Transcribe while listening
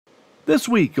This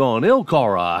week on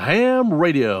LCARA Ham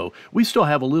Radio, we still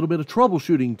have a little bit of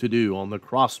troubleshooting to do on the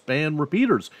crossband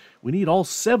repeaters. We need all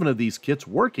 7 of these kits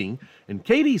working, and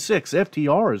KD6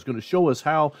 FTR is going to show us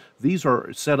how these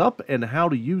are set up and how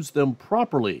to use them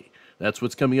properly. That's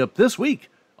what's coming up this week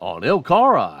on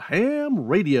LCARA Ham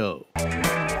Radio.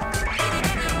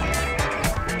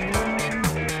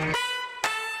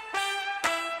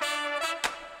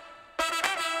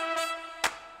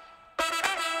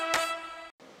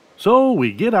 So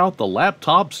we get out the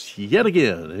laptops yet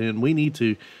again, and we need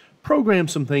to program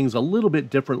some things a little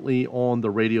bit differently on the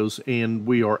radios, and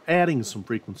we are adding some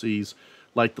frequencies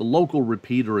like the local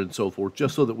repeater and so forth,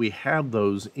 just so that we have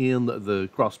those in the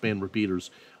crossband repeaters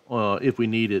if we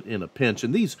need it in a pinch.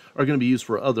 And these are going to be used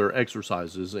for other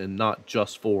exercises and not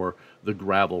just for the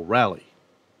gravel rally.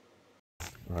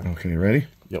 Right. Okay, ready?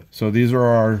 Yep. So these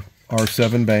are our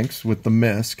 7 banks with the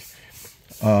MISC.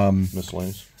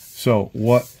 Miscellaneous. So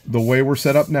the way we're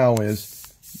set up now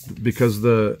is, because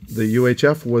the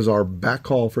UHF was our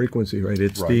backhaul frequency, right?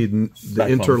 It's the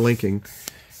interlinking.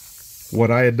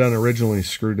 What I had done originally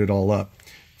screwed it all up.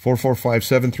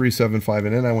 445-7375,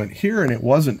 and then I went here, and it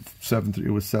wasn't 73,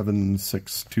 it was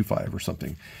 7625 or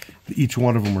something. Each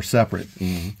one of them were separate.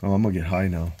 Mm-hmm. Oh, I'm gonna get high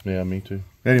now. Yeah, me too.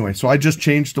 Anyway, so I just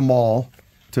changed them all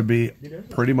to be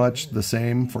pretty much the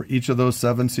same for each of those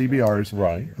 7 CBRs,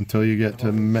 right, until you get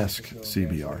to MISC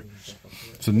CBR.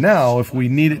 So now, if we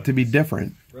need it to be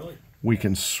different, we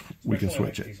can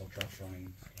switch it.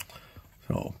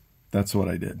 So that's what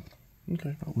I did.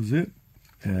 Okay, that was it.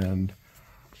 And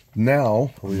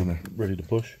now are we ready to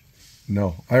push?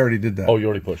 No, I already did that. Oh, you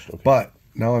already pushed. Okay. But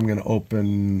now I'm going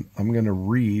to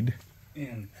read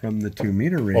from the 2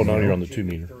 meter radio. Oh, now you're on the 2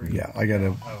 meter. Yeah, I got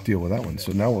to deal with that one.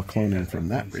 So now we're cloning from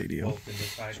that radio.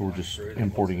 So we're just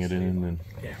importing it in, and then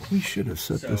we should have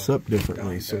set this up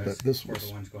differently so that this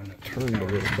was turned a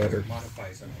little better.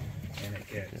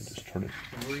 Yeah, just turn it.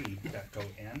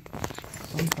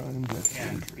 Sometimes that's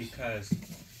dangerous. Because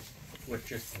with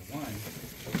just the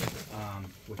one,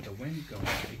 with the wind going,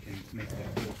 it can make the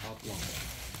wheel up longer.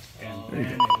 And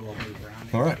then it will move around.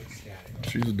 All right,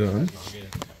 she's done.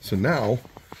 So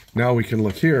now we can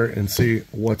look here and see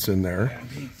what's in there.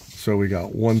 So we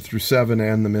got 1 through 7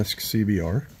 and the MISC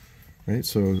CBR, right?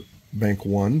 So bank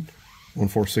 1,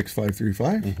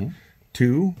 146535, mm-hmm.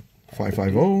 2,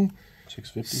 550,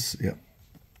 650. Yep.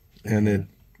 And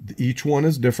each one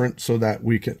is different, so that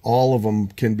all of them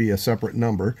can be a separate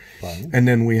number. Right. And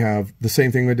then we have the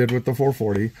same thing we did with the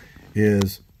 440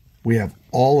 is we have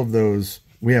all of those.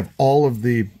 We have all of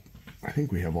the, I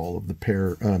think we have all of the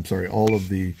all of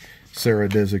the CARA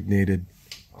designated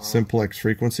simplex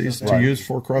frequencies to use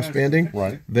for crossbanding.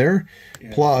 Right. There,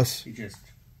 plus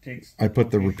I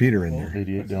put the repeater in there.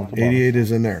 88 down to the bottom. 88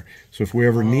 is in there. So if we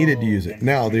ever needed to use it.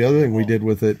 Now, the other thing we did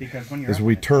with it is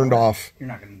we turned off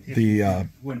the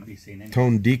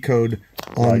tone decode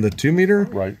on the 2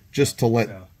 meter, just to let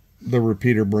the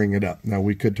repeater bring it up. Now,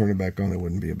 we could turn it back on. It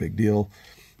wouldn't be a big deal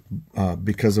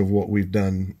because of what we've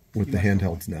done with the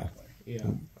handhelds now.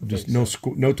 Just no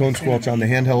tone squelch on the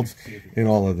handhelds, and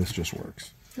all of this just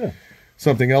works. Yeah.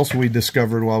 Something else we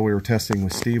discovered while we were testing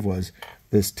with Steve was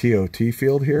this TOT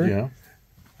field here. Yeah.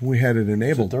 We had it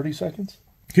enabled. Is it 30 seconds?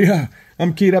 Yeah.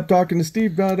 I'm keyed up talking to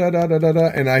Steve, da da da da da da,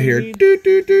 and I hear doot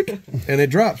doot doot, and it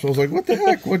drops. I was like, what the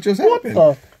heck? What just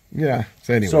happened? Yeah.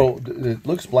 So anyway. So it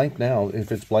looks blank now.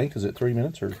 If it's blank, is it 3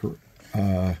 minutes or?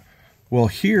 Well,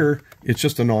 here it's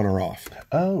just an on or off.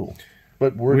 Oh.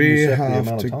 But where do you set the amount of time?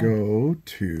 We have to go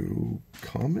to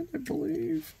common, I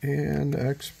believe, and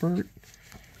expert.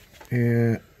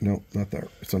 And no, not there.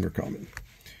 It's under common.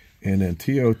 And then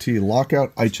TOT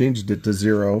lockout, I changed it to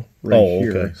 0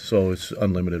 here. Okay. So it's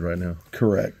unlimited right now.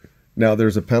 Correct. Now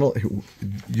there's a penalty.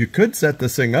 You could set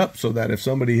this thing up so that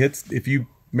if you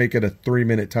make it a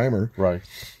 3-minute timer, right,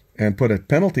 and put a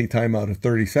penalty timeout of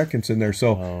 30 seconds in there,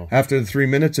 so after the 3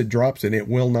 minutes it drops and it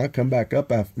will not come back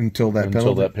up until that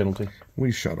penalty.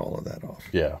 We shut all of that off.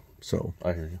 Yeah. So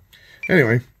I hear you.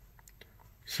 Anyway,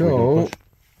 so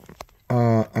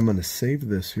I'm going to save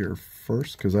this here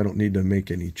first because I don't need to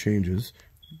make any changes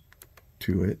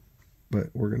to it, but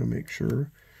we're going to make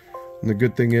sure. And the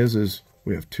good thing is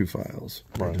we have 2 files.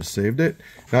 Right. I just saved it.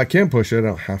 Now I can push it. I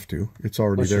don't have to. It's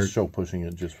already there. Let's just show pushing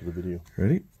it just for the video.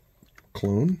 Ready?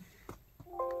 Clone.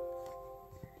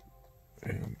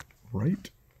 And right.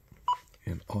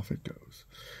 And off it goes.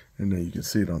 And now you can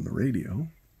see it on the radio.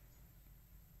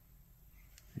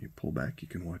 You pull back, you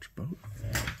can watch both.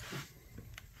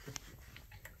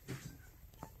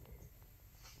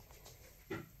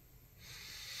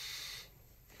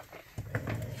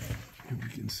 And we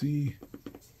can see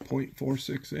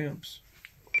 0.46 amps.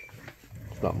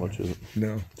 Not much, is it?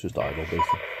 No. It's just idle,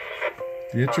 basically.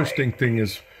 The interesting thing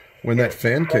is when that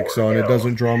fan kicks on, it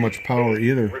doesn't draw much power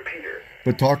either.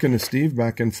 But talking to Steve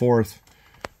back and forth,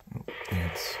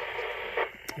 that's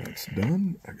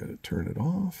done. I got to turn it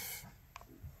off.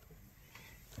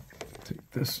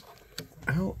 Take this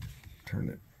out, turn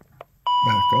it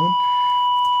back on.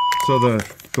 So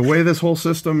the way this whole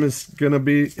system is going to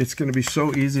be, it's going to be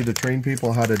so easy to train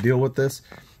people how to deal with this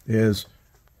is,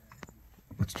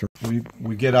 we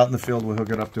get out in the field, we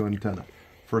hook it up to an antenna.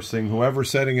 First thing,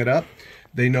 whoever's setting it up,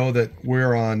 they know that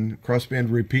we're on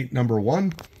crossband repeat number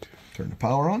 1. Turn the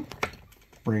power on,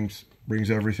 brings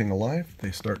everything alive.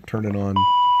 They start turning on,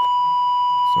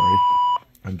 sorry,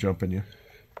 I'm jumping you,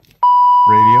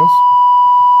 radios.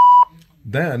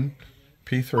 Then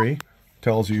P3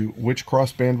 tells you which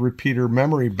crossband repeater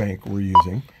memory bank we're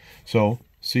using. So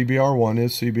CBR1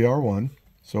 is CBR1,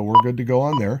 so we're good to go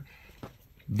on there.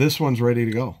 This one's ready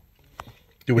to go.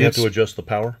 Do we have to adjust the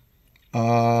power?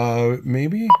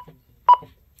 Maybe.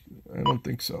 I don't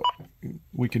think so.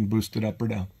 We can boost it up or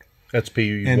down. That's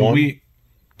P1? And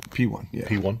P1, yeah.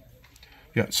 P1?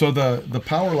 Yeah, so the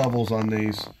power levels on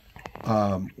these,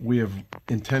 we have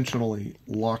intentionally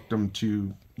locked them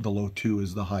to the low 2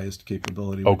 is the highest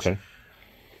capability. Okay.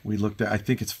 We looked at, I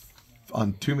think it's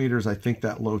on 2 meters, I think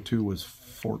that low 2 was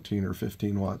 14 or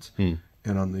 15 watts. And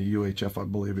on the UHF, I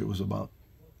believe it was about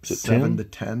 7 to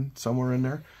 10, somewhere in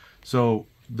there. So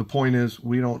the point is,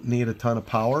 we don't need a ton of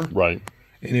power. Right.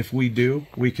 And if we do,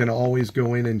 we can always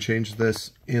go in and change this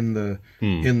in the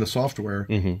software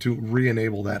to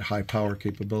re-enable that high power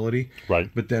capability. Right.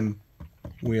 But then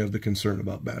we have the concern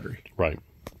about battery. Right.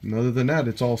 And other than that,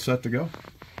 it's all set to go.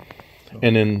 So.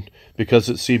 And then because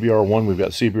it's CBR1, we've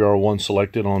got CBR1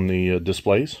 selected on the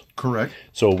displays. Correct.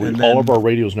 So all of our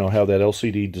radios now have that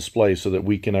LCD display so that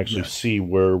we can actually see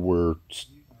where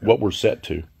what we're set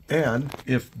to. And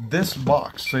if this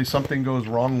box, say something goes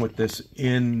wrong with this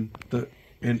and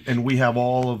we have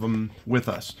all of them with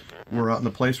us, we're out in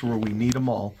the place where we need them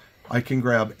all, I can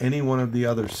grab any one of the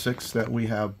other 6 that we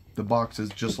have, the boxes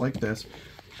just like this,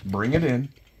 bring it in,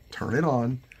 turn it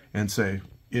on, and say,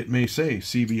 it may say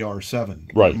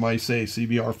CBR7, right. It might say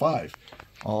CBR5.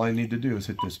 All I need to do is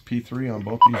hit this P3 on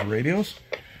both these radios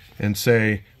and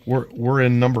say, we're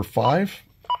in number 5,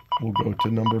 we'll go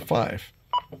to number 5.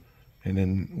 And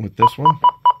then with this one,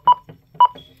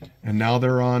 and now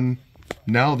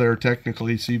they're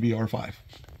technically CBR5,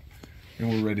 and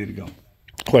we're ready to go.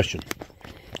 Question: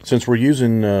 since we're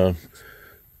using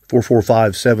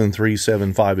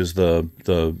 445-7375 is the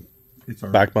it's our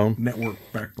backbone network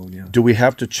backbone, yeah. Do we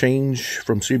have to change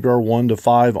from CBR1 to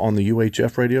 5 on the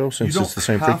UHF radio since it's the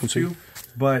same frequency? To,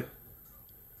 but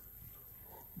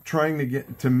trying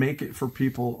to make it for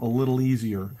people a little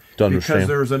easier to understand. Because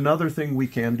there's another thing we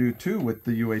can do too with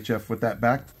the UHF with that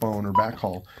backbone or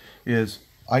backhaul is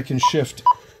I can shift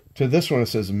to this one. It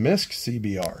says MISC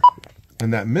CBR,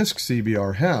 and that MISC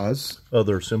CBR has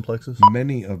other simplexes,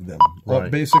 many of them. Right.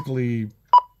 Basically,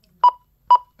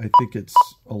 I think it's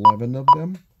 11 of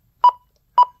them,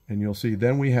 and you'll see.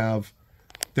 Then we have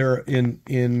there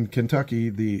in Kentucky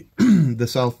the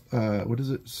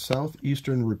the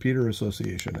Southeastern Repeater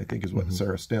Association, I think is what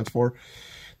SARA stands for.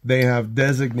 They have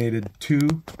designated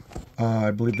 2,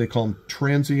 I believe they call them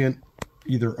transient,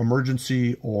 either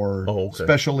emergency or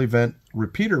special event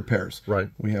repeater pairs. Right.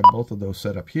 We have both of those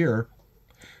set up here,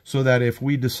 so that if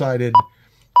we decided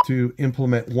to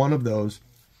implement one of those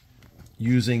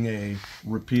using a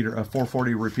repeater, a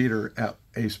 440 repeater at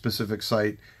a specific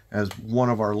site as one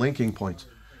of our linking points,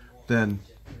 then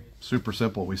super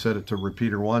simple. We set it to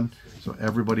repeater 1, so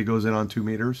everybody goes in on 2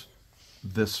 meters.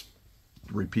 This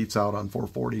repeats out on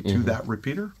 440 to that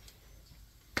repeater.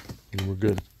 And we're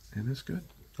good. And it's good.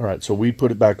 All right, so we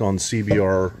put it back on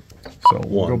CBR. So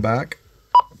we'll go back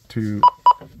to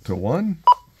 1.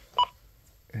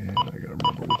 And I got to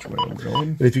remember which way I'm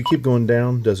going. If you keep going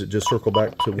down, does it just circle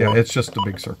back to 1? Yeah, it's just a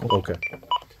big circle. Okay.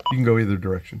 You can go either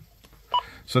direction.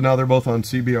 So now they're both on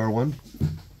CBR1.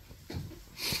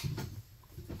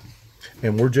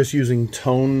 And we're just using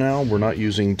tone now? We're not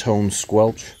using tone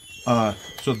squelch?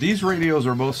 So these radios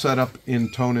are both set up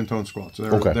in tone and tone squelch.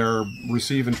 They're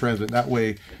receive and transmit. That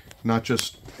way, not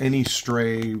just any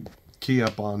stray key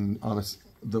up on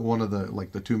one of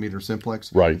the 2 meter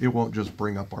simplex. Right. It won't just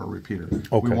bring up our repeater.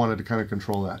 Okay. We wanted to kind of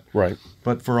control that. Right.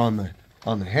 But for on the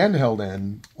handheld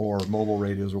end or mobile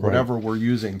radios or whatever we're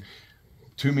using,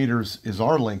 2 meters is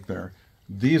our link there.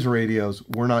 These radios,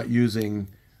 we're not using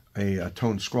a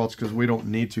tone squelch because we don't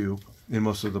need to in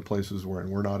most of the places we're in.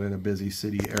 We're not in a busy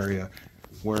city area.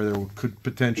 where there could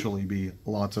potentially be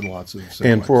lots and lots of signals.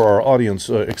 And for our audience,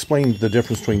 explain the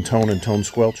difference between tone and tone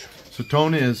squelch. So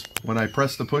tone is, when I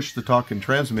press the push to talk and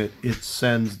transmit, it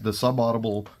sends the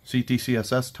subaudible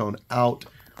CTCSS tone out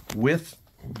with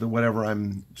the whatever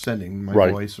I'm sending, my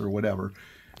voice or whatever.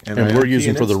 And we're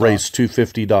using for the race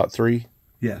 250.3?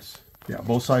 Yes. Yeah,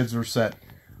 both sides are set,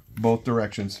 both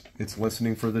directions. It's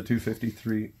listening for the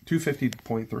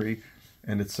 250.3,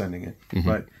 and it's sending it.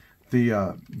 But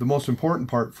the most important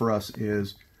part for us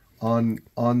is on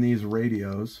these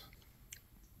radios,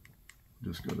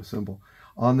 just go to symbol,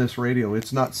 on this radio,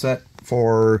 it's not set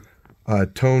for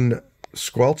tone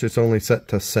squelch. It's only set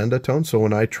to send a tone. So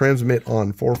when I transmit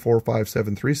on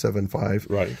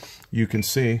 4457375, you can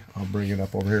see, I'll bring it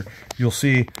up over here. You'll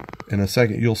see in a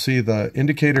second, you'll see the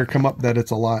indicator come up that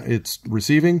it's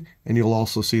receiving, and you'll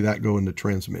also see that go into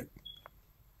transmit.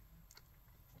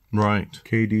 Right.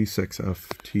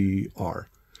 KD6FTR.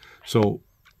 So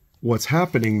what's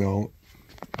happening though,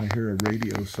 I hear a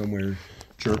radio somewhere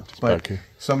chirped, but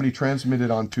somebody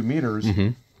transmitted on 2 meters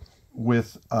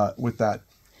with that,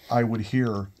 I would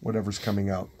hear whatever's coming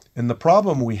out. And the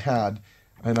problem we had,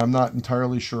 and I'm not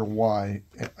entirely sure why,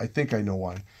 I think I know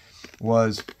why,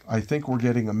 was I think we're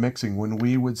getting a mixing. When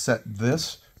we would set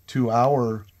this to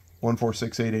our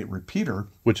 14688 repeater,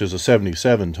 which is a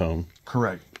 77 tone.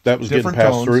 Correct. That was different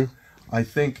getting passed through? I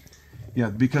think, yeah,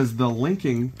 because the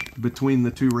linking between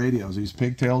the two radios, these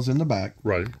pigtails in the back,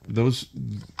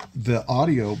 the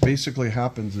audio basically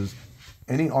happens is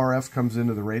any RF comes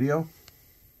into the radio,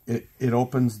 it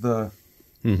opens the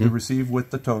receive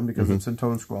with the tone because it's in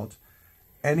tone squelch.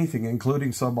 Anything,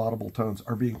 including subaudible tones,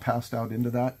 are being passed out into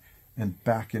that and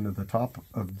back into the top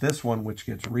of this one, which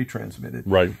gets retransmitted.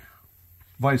 Right.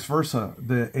 Vice versa,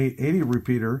 the 880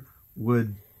 repeater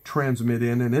would transmit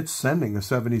in, and it's sending a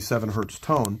 77 hertz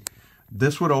tone.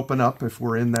 This would open up, if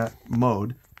we're in that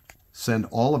mode, send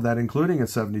all of that, including a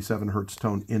 77 hertz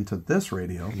tone, into this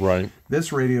radio. Right.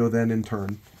 This radio then, in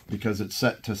turn, because it's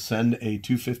set to send a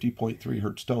 250.3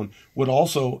 hertz tone, would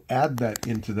also add that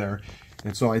into there.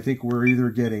 And so I think we're either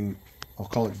getting, I'll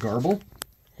call it garble,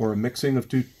 or a mixing of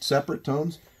two separate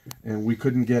tones, and we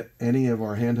couldn't get any of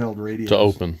our handheld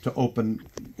radios to open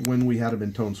when we had them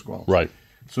in tone squelch. Right.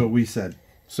 So we said,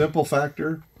 simple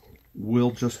factor,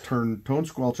 we'll just turn tone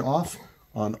squelch off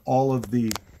on all of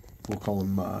the, we'll call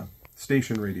them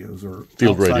station radios or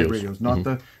field outside radios. Not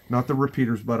the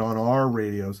repeaters, but on our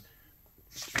radios.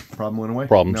 Problem went away.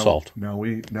 Problem solved. Now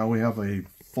we have a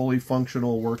fully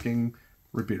functional working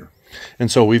repeater.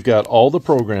 And so we've got all the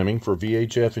programming for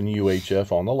VHF and UHF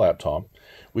on the laptop.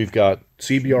 We've got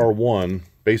CBR1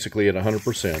 basically at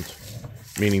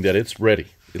 100%, meaning that it's ready.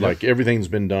 Yep. Like everything's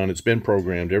been done, it's been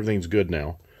programmed, everything's good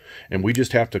now. And we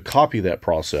just have to copy that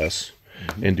process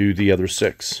and do the other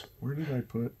 6. Where did I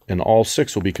put? And all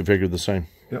 6 will be configured the same.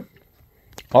 Yep.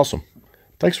 Awesome.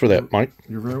 Thanks for that, Mike.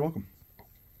 You're very welcome.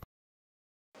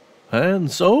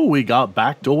 And so we got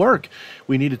back to work.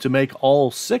 We needed to make all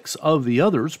 6 of the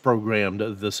others programmed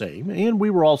the same, and we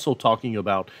were also talking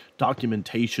about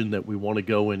documentation that we want to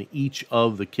go in each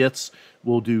of the kits.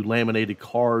 We'll do laminated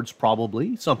cards,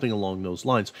 probably, something along those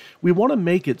lines. We want to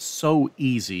make it so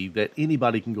easy that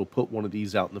anybody can go put one of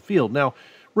these out in the field. Now,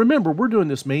 remember, we're doing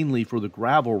this mainly for the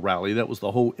gravel rally. That was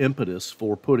the whole impetus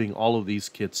for putting all of these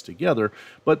kits together.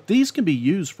 But these can be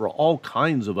used for all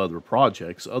kinds of other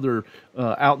projects, other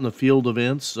out in the field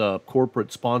events, corporate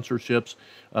sponsorships.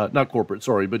 Not corporate,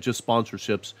 sorry, but just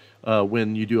sponsorships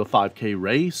when you do a 5K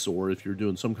race or if you're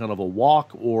doing some kind of a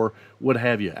walk or what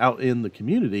have you out in the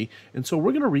community. And so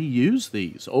we're going to reuse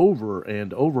these over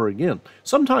and over again,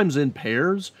 sometimes in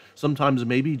pairs, sometimes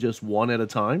maybe just one at a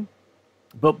time.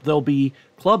 But they'll be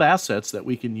club assets that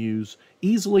we can use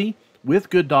easily with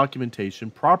good documentation,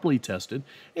 properly tested,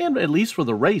 and at least for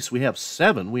the race, we have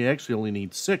 7. We actually only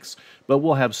need 6, but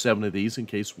we'll have 7 of these in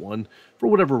case one, for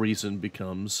whatever reason,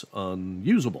 becomes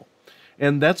unusable.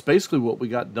 And that's basically what we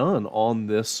got done on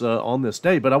this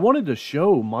day. But I wanted to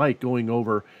show Mike going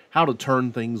over how to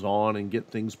turn things on and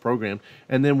get things programmed.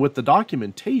 And then with the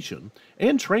documentation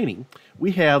and training,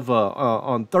 we have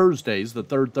on Thursdays, the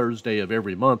 3rd Thursday of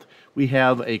every month, we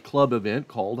have a club event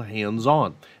called Hands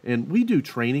On. And we do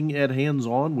training at Hands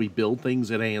On. We build things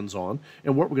at Hands On.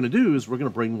 And what we're going to do is we're going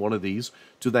to bring one of these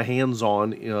to the Hands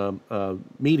On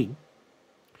meeting.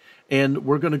 And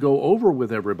we're going to go over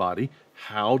with everybody,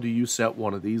 how do you set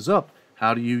one of these up?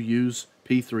 How do you use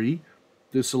P3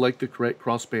 to select the correct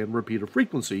crossband repeater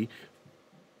frequency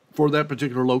for that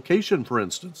particular location, for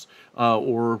instance,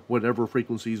 or whatever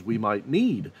frequencies we might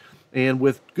need. And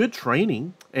with good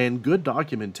training and good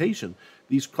documentation,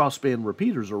 these crossband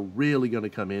repeaters are really going to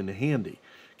come in handy.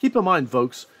 Keep in mind,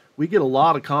 folks, we get a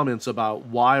lot of comments about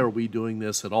why are we doing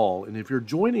this at all. And if you're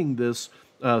joining this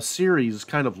series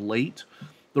kind of late,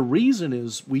 the reason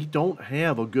is we don't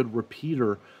have a good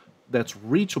repeater that's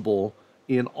reachable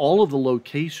in all of the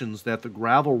locations that the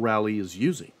gravel rally is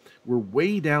using. We're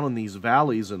way down in these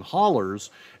valleys and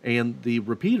hollers, and the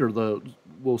repeater,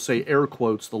 we'll say air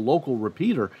quotes, the local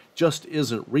repeater just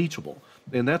isn't reachable.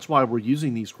 And that's why we're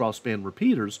using these crossband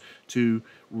repeaters to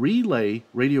relay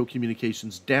radio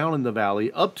communications down in the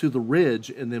valley up to the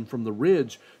ridge, and then from the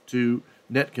ridge to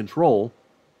net control,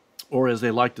 or as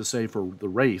they like to say for the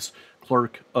race,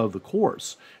 clerk of the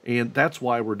course. And that's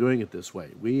why we're doing it this way.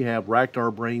 We have racked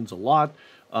our brains a lot.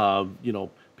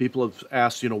 People have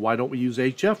asked, why don't we use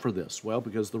HF for this? Well,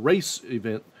 because the race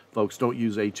event folks don't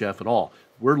use HF at all.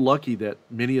 We're lucky that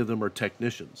many of them are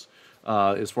technicians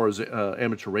as far as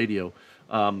amateur radio.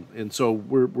 And so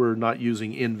we're not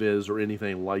using Invis or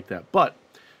anything like that. But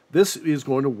this is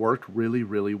going to work really,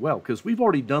 really well because we've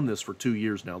already done this for 2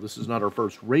 years now. This is not our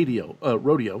first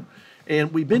rodeo.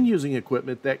 And we've been using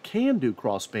equipment that can do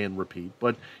crossband repeat,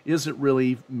 but isn't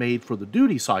really made for the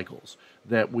duty cycles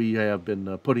that we have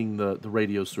been putting the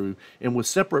radios through. And with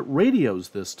separate radios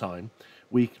this time,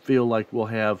 we feel like we'll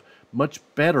have much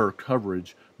better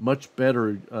coverage, much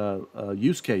better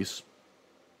use case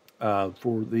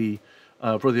for the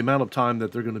amount of time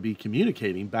that they're going to be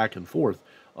communicating back and forth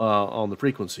on the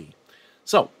frequency.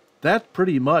 So that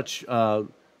pretty much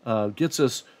gets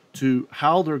us to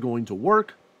how they're going to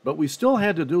work, but we still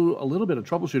had to do a little bit of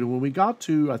troubleshooting. When we got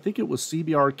to, I think it was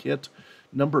CBR kit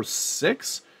number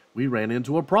 6, we ran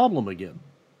into a problem again.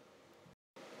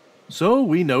 So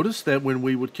we noticed that when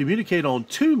we would communicate on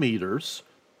 2 meters,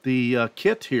 the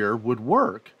kit here would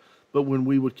work, but when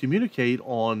we would communicate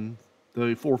on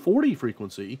the 440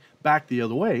 frequency back the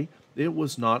other way, it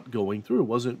was not going through, it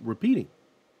wasn't repeating.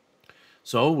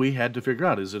 So we had to figure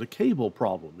out, is it a cable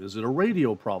problem? Is it a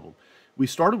radio problem? We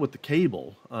started with the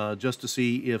cable just to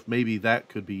see if maybe that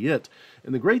could be it.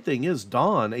 And the great thing is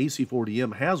Don,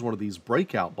 AC4DM, has one of these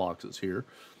breakout boxes here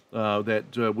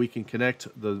that we can connect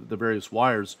the various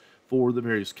wires for the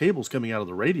various cables coming out of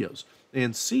the radios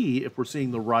and see if we're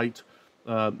seeing the right,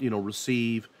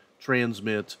 receive,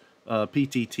 transmit,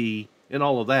 PTT, and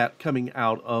all of that coming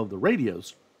out of the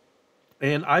radios.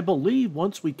 And I believe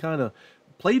once we kind of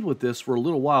played with this for a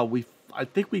little while, I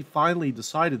think we finally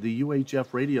decided the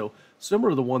UHF radio, similar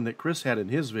to the one that Chris had in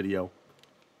his video,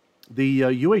 the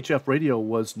UHF radio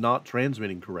was not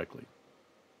transmitting correctly.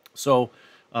 So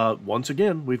once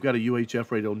again, we've got a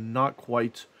UHF radio not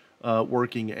quite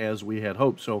working as we had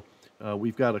hoped. So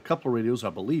we've got a couple of radios, I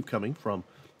believe, coming from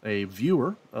a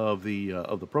viewer of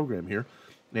the program here,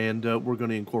 and we're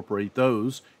going to incorporate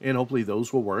those, and hopefully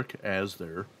those will work as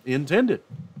they're intended.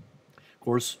 Of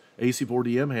course,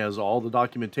 AC4DM has all the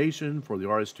documentation for the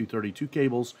RS-232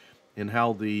 cables and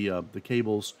how the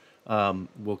cables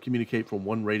will communicate from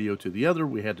one radio to the other.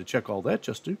 We had to check all that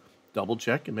just to double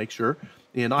check and make sure.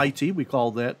 In IT, we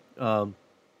call that the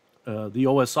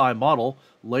OSI model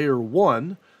layer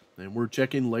 1, and we're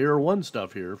checking layer 1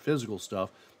 stuff here, physical stuff,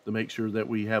 to make sure that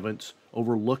we haven't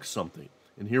overlooked something.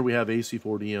 And here we have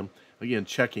AC4DM, again,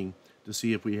 checking to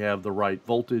see if we have the right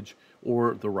voltage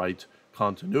or the right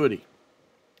continuity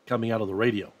coming out of the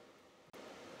radio.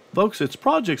 Folks, it's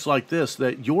projects like this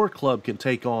that your club can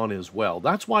take on as well.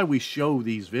 That's why we show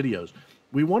these videos.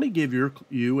 We want to give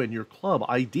you and your club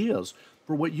ideas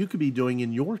for what you could be doing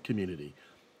in your community.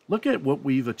 Look at what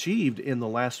we've achieved in the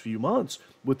last few months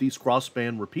with these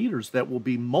crossband repeaters that will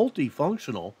be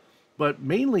multifunctional, but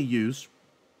mainly used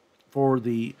for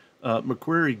the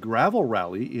McQuarrie Gravel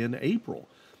Rally in April.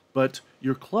 But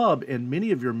your club and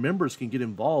many of your members can get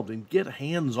involved and get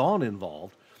hands-on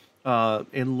involved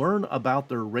and learn about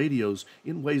their radios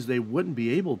in ways they wouldn't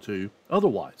be able to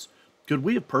otherwise. Could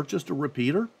we have purchased a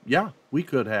repeater? Yeah, we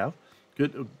could have.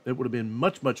 It would have been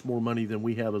much, much more money than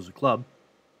we have as a club.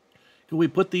 Could we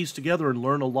put these together and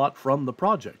learn a lot from the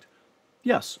project?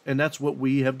 Yes, and that's what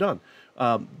we have done.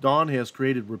 Don has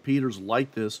created repeaters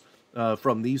like this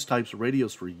from these types of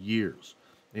radios for years,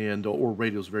 and or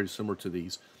radios very similar to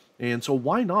these. And so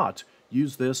why not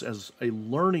use this as a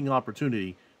learning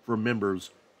opportunity for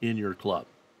members in your club?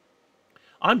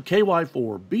 I'm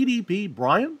KY4BDP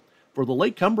Brian for the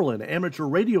Lake Cumberland Amateur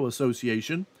Radio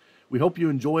Association. We hope you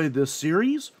enjoy this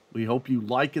series. We hope you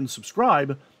like and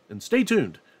subscribe, and stay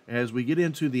tuned as we get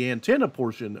into the antenna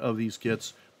portion of these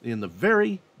kits in the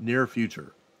very near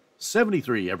future.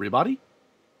 73, everybody.